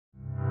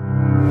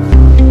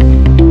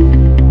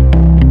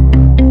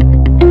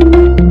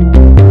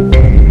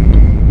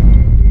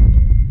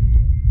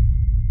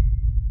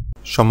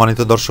সম্মানিত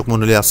দর্শক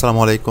মণ্ডলী, আসসালামু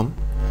আলাইকুম।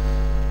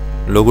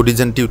 লোগো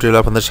ডিজাইন টিউটোরিয়ালে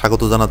আপনাদের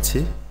স্বাগত জানাচ্ছি।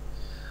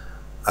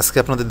 আজকে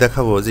আপনাদের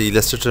দেখাবো যে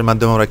ইলাস্ট্রেটরের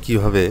মাধ্যমে আমরা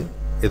কীভাবে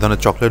এ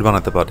ধরনের চকলেট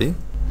বানাতে পারি।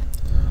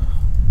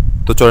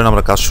 তো চলেন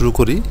আমরা কাজ শুরু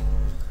করি।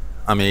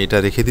 আমি এটা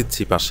রেখে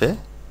দিচ্ছি পাশে।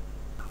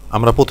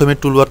 আমরা প্রথমে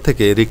টুলবার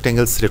থেকে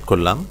রেক্ট্যাঙ্গেল সিলেক্ট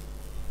করলাম,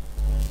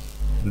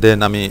 দেন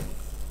আমি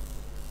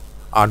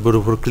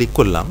আর্টবোর্ডের উপর ক্লিক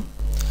করলাম।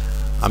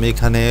 আমি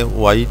এখানে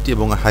ওয়াইট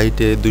এবং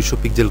হাইটে 200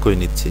 পিক্সেল করে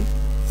নিচ্ছি।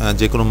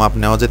 যে কোনো মাপ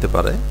নেওয়া যেতে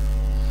পারে,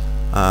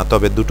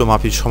 তবে দুটো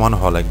মাপই সমান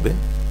হওয়া লাগবে।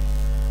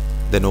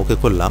 দেন ওকে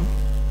করলাম।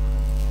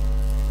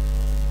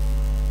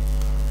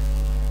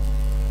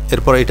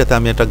 এরপর এটাতে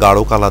আমি একটা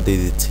গাঢ় কালার দিয়ে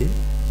দিচ্ছি,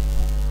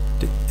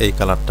 এই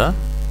কালারটা।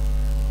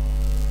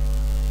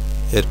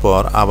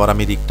 এরপর আবার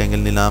আমি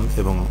রেক্ট্যাঙ্গেল নিলাম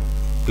এবং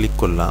ক্লিক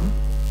করলাম।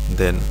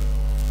 দেন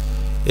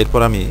এরপর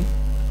আমি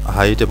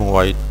হাইট এবং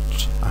ওয়াইট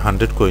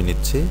 100 করে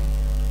নিচ্ছি।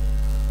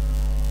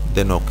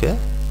 দেন ওকে,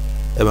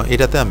 এবং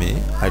এটাতে আমি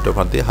হাইট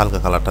ওভার দিয়ে হালকা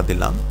কালারটা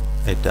দিলাম,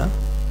 এটা।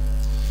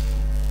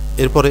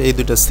 এরপরে এই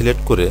দুটো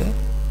সিলেক্ট করে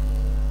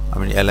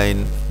আমি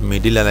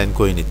মিডিল অ্যালাইন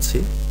করে নিচ্ছি,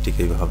 ঠিক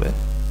এইভাবে।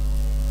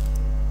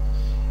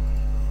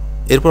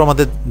 এরপর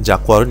আমাদের যা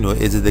করণীয়,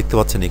 এই যে দেখতে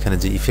পাচ্ছেন এখানে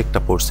যে ইফেক্টটা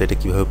পড়ছে, এটা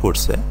কিভাবে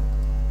পড়ছে,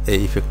 এই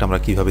ইফেক্টটা আমরা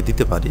কিভাবে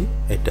দিতে পারি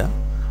এটা।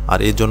 আর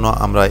এর জন্য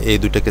আমরা এই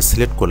দুইটাকে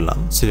সিলেক্ট করলাম।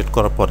 সিলেক্ট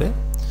করার পরে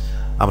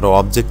আমরা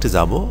অবজেক্টে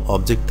যাব,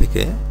 অবজেক্ট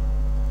থেকে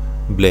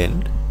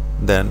ব্লেন্ড,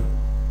 দেন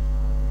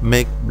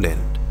মেক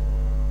ব্লেন্ড।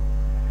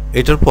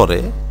 এটার পরে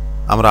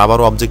আমরা আবার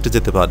অবজেক্টে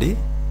যেতে পারি,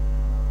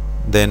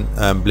 দেন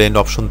ব্লেন্ড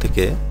অপশন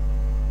থেকে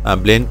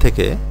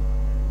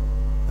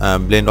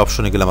ব্লেন্ড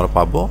অপশনে গেলে আমরা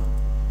পাবো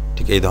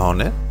ঠিক এই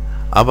ধরনের।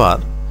 আবার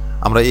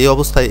আমরা এই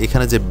অবস্থায়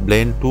এখানে যে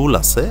ব্লেন্ড টুল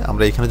আছে,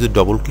 আমরা এখানে যদি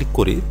ডবল ক্লিক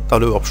করি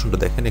তাহলে ওই অপশনটা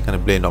দেখেন, এখানে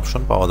ব্লেন্ড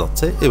অপশন পাওয়া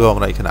যাচ্ছে, এবং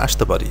আমরা এখানে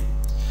আসতে পারি।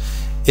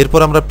 এরপর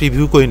আমরা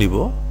প্রিভিউ করে নিব,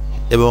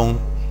 এবং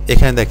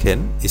এখানে দেখেন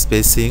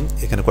স্পেসিং,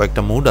 এখানে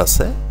কয়েকটা মুড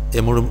আছে।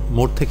 এই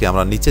মুড থেকে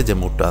আমরা নিচে যে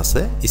মুডটা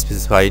আছে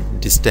স্পেসিফাইড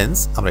ডিস্টেন্স,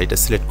 আমরা এটা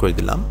সিলেক্ট করে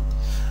দিলাম।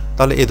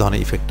 তাহলে এই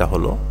ধরনের ইফেক্টটা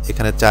হলো।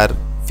 এখানে 4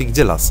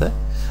 পিক্সেল আছে,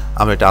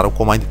 আমরা এটা আরও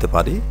কমাই দিতে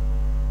পারি,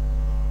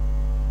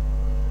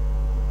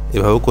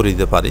 এভাবেও করে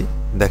দিতে পারি।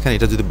 দেখেন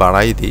এটা যদি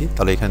বাড়াই দিই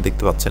তাহলে এখানে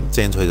দেখতে পাচ্ছেন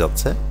চেঞ্জ হয়ে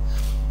যাচ্ছে।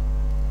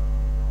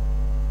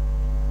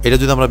 এটা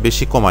যদি আমরা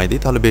বেশি কমাই দিই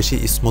তাহলে বেশি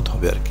স্মুথ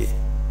হবে আর কি।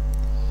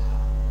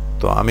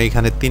 তো আমি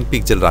এখানে 3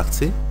 পিক্সেল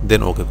রাখছি,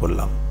 দেন ওকে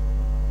করলাম।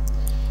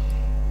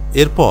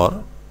 এরপর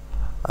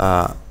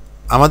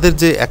আমাদের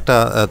যে একটা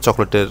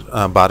চকলেটের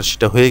বার,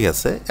 সেটা হয়ে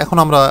গেছে। এখন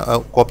আমরা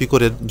কপি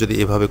করে যদি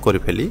এভাবে করে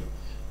ফেলি,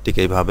 ঠিক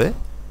এইভাবে,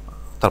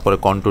 তারপরে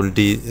কন্ট্রোল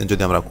ডি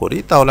যদি আমরা করি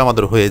তাহলে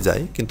আমাদের হয়ে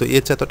যায়। কিন্তু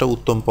এর চাইতে একটা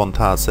উত্তম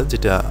পন্থা আছে,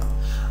 যেটা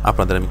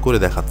আপনাদের আমি করে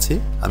দেখাচ্ছি।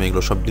 আমি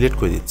এগুলো সব ডিলিট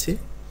করে দিচ্ছি।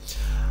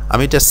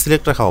 আমি এটা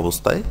সিলেক্ট রাখা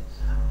অবস্থায়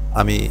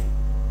আমি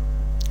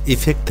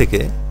ইফেক্ট থেকে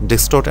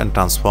ডিস্টর্ট অ্যান্ড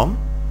ট্রান্সফর্ম,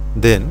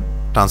 দেন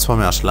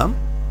ট্রান্সফর্মে আসলাম।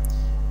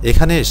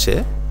 এখানে এসে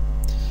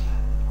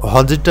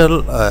হরিজন্টাল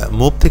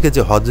মুভ থেকে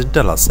যে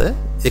হরিজন্টাল আছে,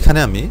 এখানে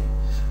আমি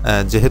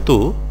যেহেতু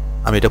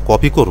আমি এটা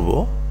কপি করব,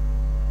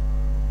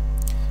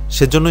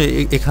 সেজন্য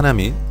এখানে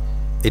আমি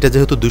এটা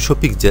যেহেতু 200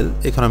 পিক্সেল,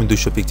 এখানে আমি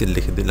 200 পিক্সেল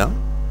লিখে দিলাম,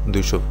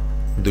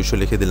 200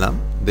 লিখে দিলাম।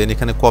 দেন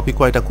এখানে কপি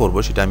কয়টা করব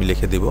সেটা আমি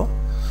লিখে দিব।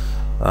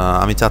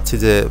 আমি চাচ্ছি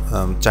যে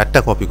 4টা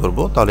কপি করব,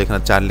 তাহলে এখানে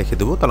 4 লিখে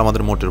দেবো, তাহলে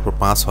আমাদের মোটের উপর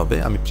 5 হবে।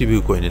 আমি প্রিভিউ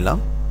করে নিলাম,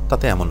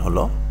 তাতে এমন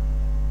হলো,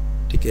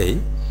 ঠিক এই।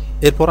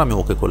 এরপর আমি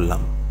ওকে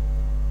করলাম।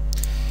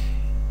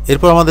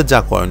 এরপর আমাদের যা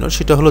করণীয়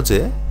সেটা হলো যে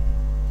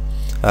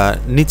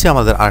নিচে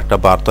আমাদের আরেকটা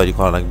বার তৈরি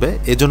করা লাগবে।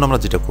 এজন্য আমরা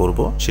যেটা করব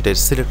সেটা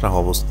সিলেক্ট রাখা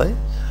অবস্থায়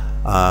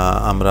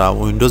আমরা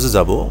উইন্ডোজে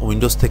যাব।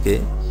 উইন্ডোজ থেকে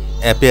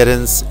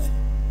অ্যাপিয়ারেন্স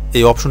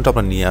এই অপশনটা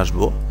আমরা নিয়ে আসব।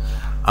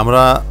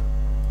 আমরা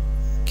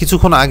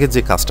কিছুক্ষণ আগে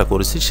যে কাজটা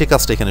করেছি সেই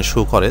কাজটা এখানে শো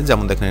করে।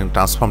 যেমন দেখেন এখানে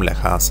ট্রান্সফর্ম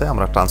লেখা আছে,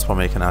 আমরা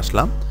ট্রান্সফর্মে এখানে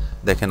আসলাম।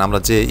 দেখেন আমরা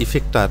যে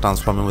ইফেক্টটা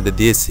ট্রান্সফর্মের মধ্যে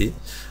দিয়েছি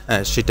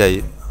সেটাই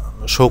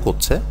শো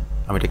করছে।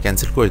 আমি এটা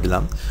ক্যান্সেল করে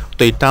দিলাম।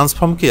 তো এই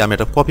ট্রান্সফর্মকে আমি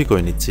এটা কপি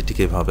করে নিচ্ছি, ঠিক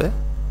এইভাবে।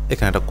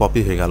 এখানে একটা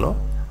কপি হয়ে গেল।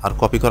 আর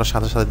কপি করার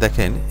সাথে সাথে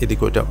দেখেন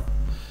এদিকেও এটা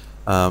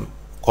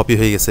কপি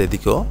হয়ে গেছে,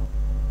 এদিকেও।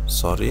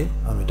 সরি,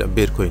 আমি এটা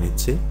বের করে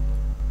নিচ্ছি।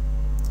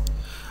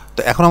 তো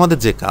এখন আমাদের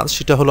যে কাজ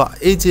সেটা হলো,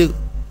 এই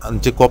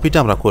যে কপিটা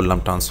আমরা করলাম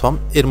ট্রান্সফর্ম,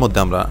 এর মধ্যে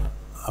আমরা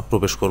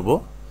প্রবেশ করব।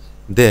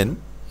 দেন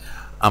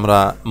আমরা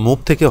মুভ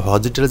থেকে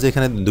হরিজন্টালে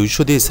যেখানে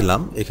 200 দিয়েছিলাম,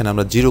 এখানে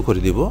আমরা 0 করে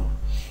দিব,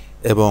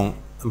 এবং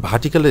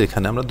ভার্টিক্যালের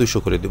এখানে আমরা 200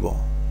 করে দিব।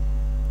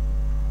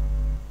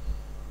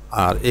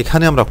 আর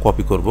এখানে আমরা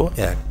কপি করব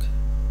 1,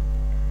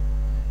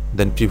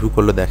 দেন প্রিভিউ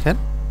করলে দেখেন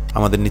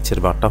আমাদের নিচের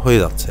বারটা হয়ে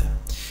যাচ্ছে।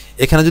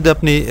 এখানে যদি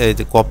আপনি এই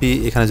যে কপি,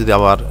 এখানে যদি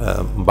আবার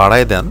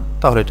বাড়ায় দেন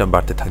তাহলে এটা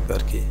বাড়তে থাকবে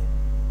আর কি।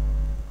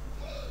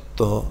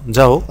 তো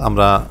যা হোক,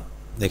 আমরা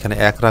এখানে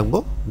 1 রাখবো,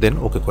 দেন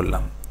ওকে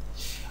করলাম।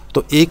 তো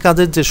এই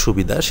কাজের যে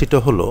সুবিধা সেটা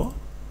হলো,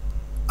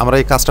 আমরা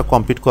এই কাজটা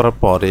কমপ্লিট করার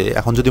পরে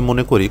এখন যদি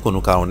মনে করি কোনো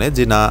কারণে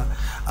যে না,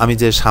 আমি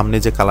যে সামনে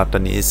যে কালারটা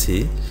নিয়েছি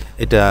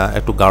এটা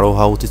একটু গাঢ়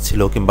হওয়া উচিত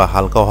ছিল, কিংবা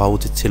হালকা হওয়া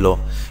উচিত ছিল,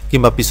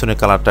 কিংবা পিছনের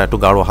কালারটা একটু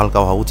গাঢ় হালকা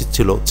হওয়া উচিত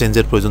ছিল,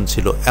 চেঞ্জের প্রয়োজন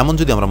ছিল, এমন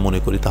যদি আমরা মনে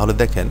করি, তাহলে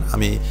দেখেন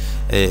আমি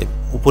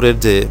উপরের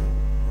যে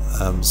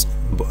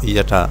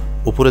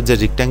উপরের যে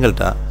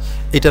রেক্ট্যাঙ্গেলটা,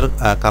 এটার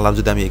কালার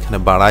যদি আমি এখানে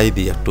বাড়াই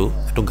দিই,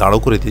 একটু গাঢ়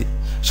করে দিই,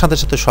 সাথে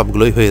সাথে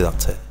সবগুলোই হয়ে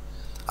যাচ্ছে।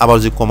 আবার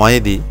যদি কমাই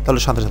দিই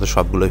তাহলে সাথে সাথে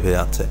সবগুলোই হয়ে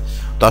যাচ্ছে।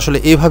 তো আসলে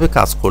এইভাবে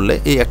কাজ করলে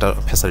এই একটা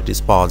ফ্যাসিলিটিস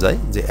পাওয়া যায়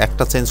যে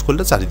একটা চেঞ্জ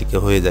করলে চারিদিকে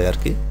হয়ে যায় আর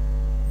কি।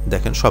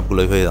 দেখেন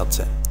সবগুলোই হয়ে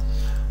যাচ্ছে।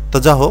 তো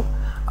যা হোক,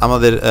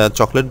 আমাদের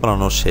চকলেট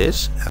বানানো শেষ।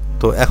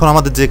 তো এখন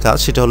আমাদের যে কাজ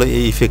সেটা হলো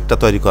এই ইফেক্টটা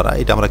তৈরি করা।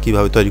 এটা আমরা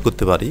কিভাবে তৈরি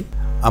করতে পারি?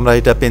 আমরা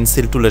এটা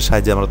পেন্সিল টুলের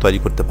সাহায্যে আমরা তৈরি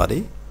করতে পারি।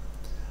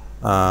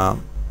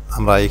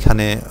 আমরা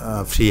এখানে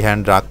ফ্রি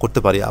হ্যান্ড ড্রাগ করতে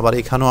পারি, আবার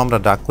এখানেও আমরা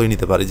ড্রাগ করে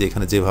নিতে পারি, যে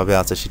এখানে যেভাবে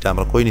আছে সেটা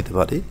আমরা করে নিতে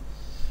পারি।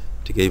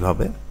 ঠিক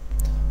এইভাবে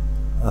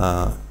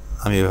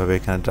আমি এভাবে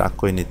এখানে ড্রাগ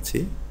করে নিচ্ছি।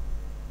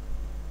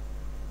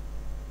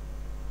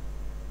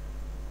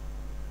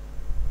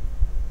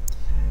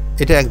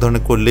 এটা এক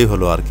ধরনের করলেই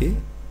হলো আর কি,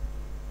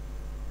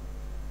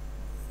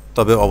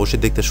 তবে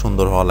অবশ্যই দেখতে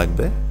সুন্দর হওয়া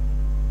লাগবে।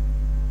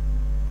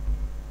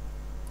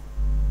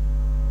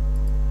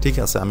 ঠিক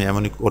আছে, আমি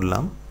এমনই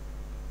করলাম।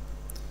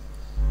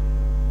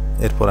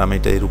 এরপর আমি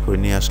এটা এর উপরে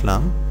নিয়ে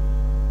আসলাম।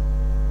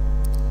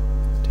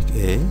 ঠিক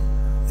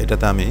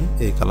এটাতে আমি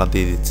এই কালার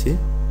দিয়ে দিচ্ছি,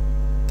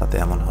 তাতে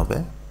এমন হবে।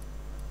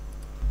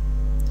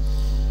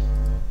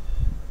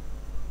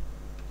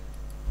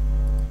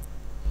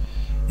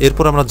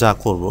 এরপর আমরা যা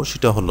করব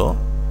সেটা হলো,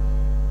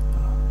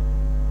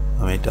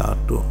 আমি এটা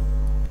একটু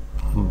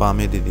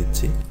বামে দিয়ে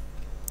দিচ্ছি।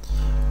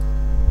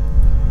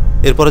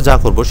 এরপরে যা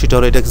করব সেটা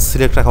হলো, এটাকে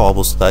সিলেক্ট রাখা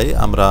অবস্থায়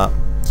আমরা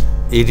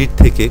এডিট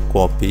থেকে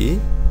কপি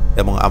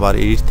এবং আবার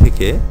এডিট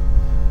থেকে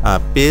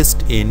পেস্ট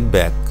ইন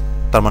ব্যাক,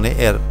 তার মানে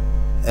এর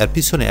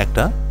পিছনে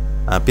একটা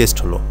পেস্ট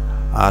হলো,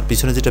 আর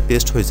পিছনে যেটা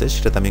পেস্ট হয়েছে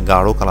সেটাতে আমি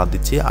গাঢ় কালার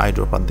দিচ্ছি,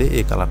 আইড্রপার দিয়ে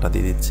এই কালারটা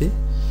দিয়ে দিচ্ছি।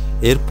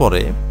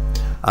 এরপরে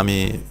আমি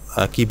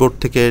কিবোর্ড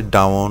থেকে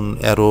ডাউন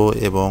অ্যারো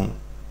এবং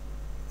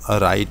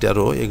রাইট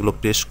অ্যারো এগুলো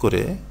প্রেস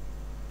করে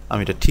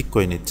আমি এটা ঠিক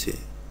করে নিচ্ছি।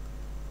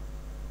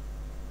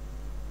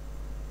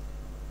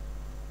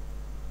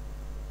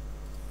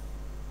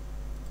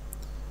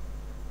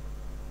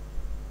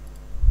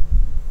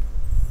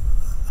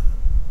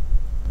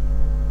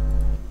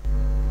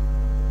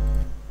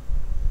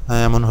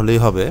 হ্যাঁ, এমন হলেই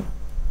হবে।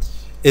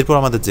 এরপর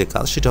আমাদের যে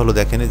কাজ সেটা হলো,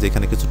 দেখেন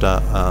যেখানে কিছুটা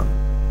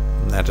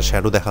একটা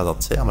শ্যাডো দেখা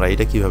যাচ্ছে, আমরা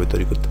এটা কিভাবে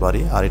তৈরি করতে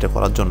পারি। আর এটা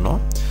করার জন্য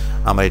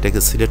আমরা এটাকে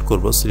সিলেক্ট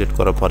করব। সিলেক্ট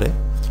করার পরে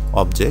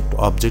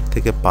অবজেক্ট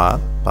থেকে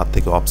পাথ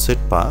থেকে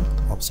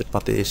অফসেট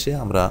পাথে এসে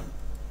আমরা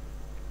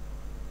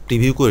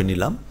প্রিভিউ করে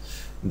নিলাম।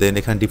 দেন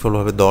এখানে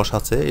ডিফল্টভাবে 10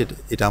 আছে,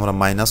 এটা আমরা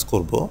মাইনাস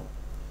করব।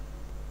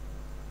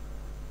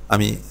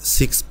 আমি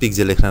 6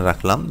 পিক্সেল এখানে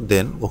রাখলাম,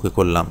 দেন ওকে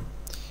করলাম।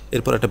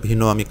 এরপর একটা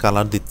ভিন্ন আমি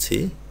কালার দিচ্ছি,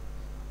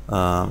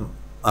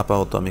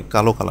 আপাতত আমি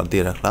কালো কালার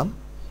দিয়ে রাখলাম।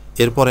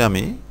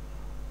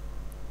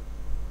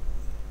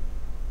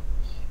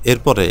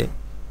 এরপরে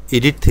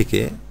এডিট থেকে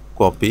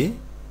কপি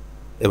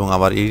এবং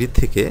আবার এডিট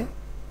থেকে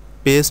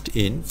পেস্ট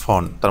ইন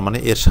ফন্ট, তার মানে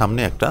এর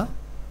সামনে একটা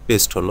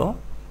পেস্ট হলো।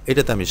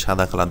 এটাতে আমি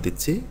সাদা কালার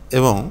দিচ্ছি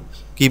এবং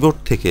কিবোর্ড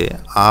থেকে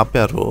আপ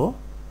অ্যারো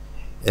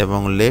এবং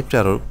লেফট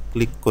অ্যারো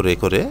ক্লিক করে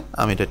করে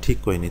আমি এটা ঠিক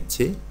করে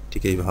নিচ্ছি।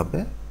 ঠিক এইভাবে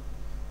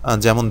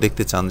যেমন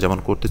দেখতে চান, যেমন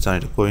করতে চান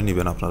এটা করে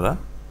নেবেন আপনারা।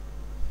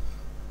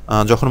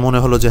 যখন মনে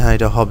হলো যে হ্যাঁ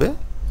এটা হবে,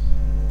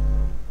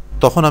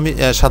 তখন আমি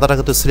সাদাটা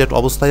কিন্তু সিলেক্ট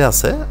অবস্থায়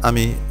আছে,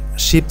 আমি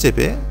শিপ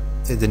চেপে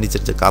এই যে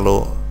নিচের যে কালো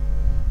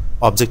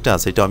অবজেক্টটা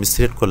আছে এটা আমি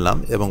সিলেক্ট করলাম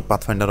এবং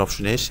পাথফাইন্ডার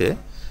অপশনে এসে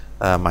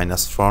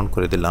মাইনাস ফ্রন্ট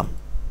করে দিলাম,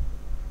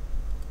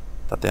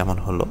 তাতে এমন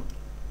হলো।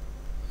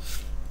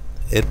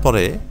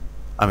 এরপরে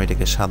আমি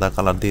এটাকে সাদা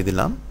কালার দিয়ে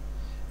দিলাম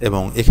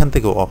এবং এখান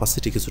থেকে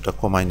অপাসিটি কিছুটা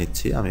কমাই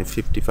নিচ্ছি, আমি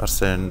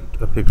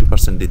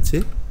 50% দিচ্ছি,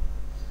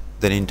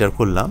 দেন ইন্টার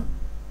করলাম।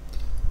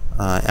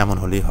 এমন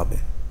হলেই হবে।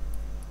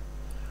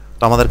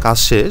 তো আমাদের কাজ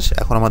শেষ।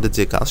 এখন আমাদের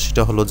যে কাজ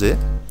সেটা হলো যে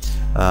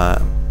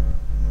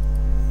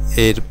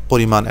এর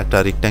পরিমাণ একটা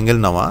রেক্ট্যাঙ্গেল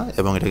নেওয়া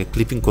এবং এটাকে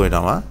ক্লিপিং করে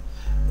নেওয়া।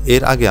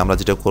 এর আগে আমরা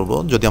যেটা করব,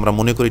 যদি আমরা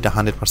মনে করি এটা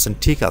 100%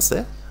 ঠিক আছে,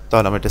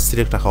 তাহলে আমরা এটা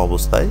সিলেক্ট রাখা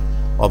অবস্থায়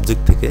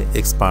অবজেক্ট থেকে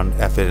এক্সপান্ড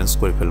অ্যাপিয়ারেন্স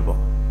করে ফেলব,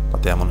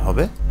 তাতে এমন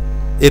হবে।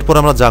 এরপর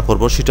আমরা যা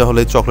করব সেটা হলো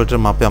চকলেটের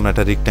মাপে আমরা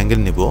একটা রেক্ট্যাঙ্গেল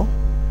নিব,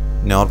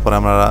 নেওয়ার পর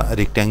আমরা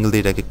রেক্ট্যাঙ্গেল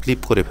দিয়ে এটাকে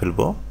ক্লিপ করে ফেলব,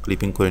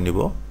 ক্লিপিং করে নিব।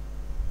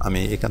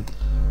 আমি এখান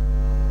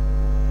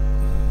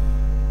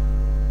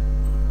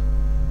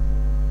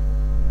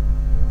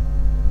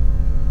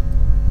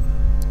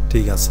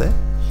ঠিক আছে।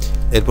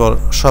 এরপর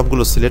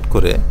সবগুলো সিলেক্ট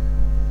করে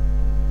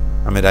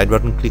আমি রাইট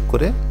বাটন ক্লিক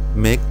করে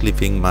মেক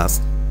ক্লিপিং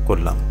মাস্ক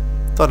করলাম,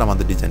 তাহলে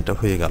আমাদের ডিজাইনটা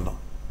হয়ে গেল।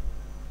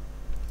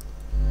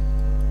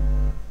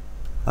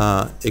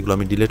 এগুলো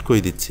আমি ডিলিট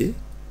করে দিচ্ছি।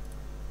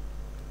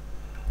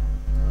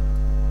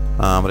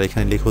 আমরা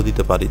এখানে লিখেও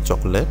দিতে পারি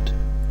চকলেট।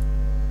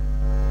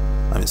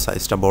 আমি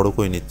সাইজটা বড়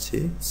করে নিচ্ছি,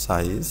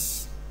 সাইজ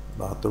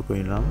 72 করে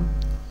নিলাম।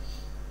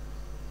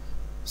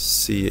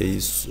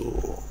 CHO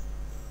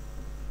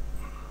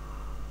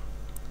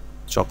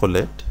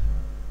chocolate.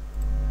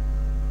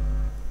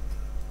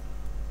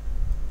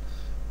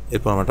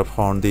 এরপর আমরা একটা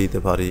ফন্ট দিয়ে দিতে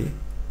পারি,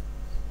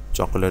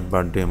 চকোলেট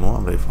বার ডেমো,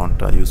 আমরা এই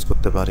ফন্টটা ইউজ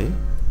করতে পারি।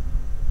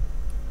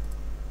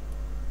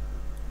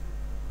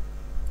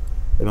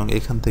 এবং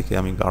এখান থেকে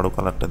আমি গাঢ়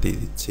কালারটা দিয়ে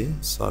দিচ্ছি,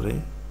 সরি।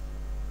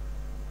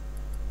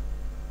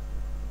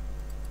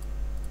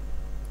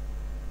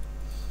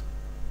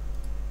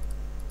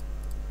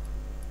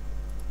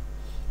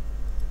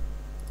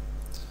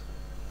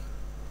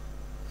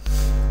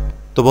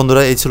 তো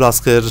বন্ধুরা, এই ছিল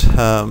আজকের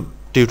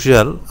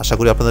টিউটোরিয়াল। আশা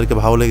করি আপনাদেরকে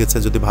ভালো লেগেছে।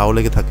 যদি ভালো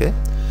লেগে থাকে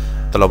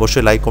তাহলে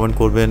অবশ্যই লাইক কমেন্ট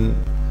করবেন,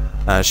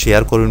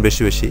 শেয়ার করবেন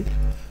বেশি বেশি।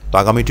 তো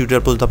আগামী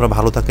টিউটোরিয়াল পর্যন্ত আপনারা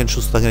ভালো থাকেন,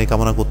 সুস্থ থাকেন এই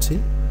কামনা করছি।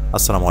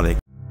 আসসালামু আলাইকুম।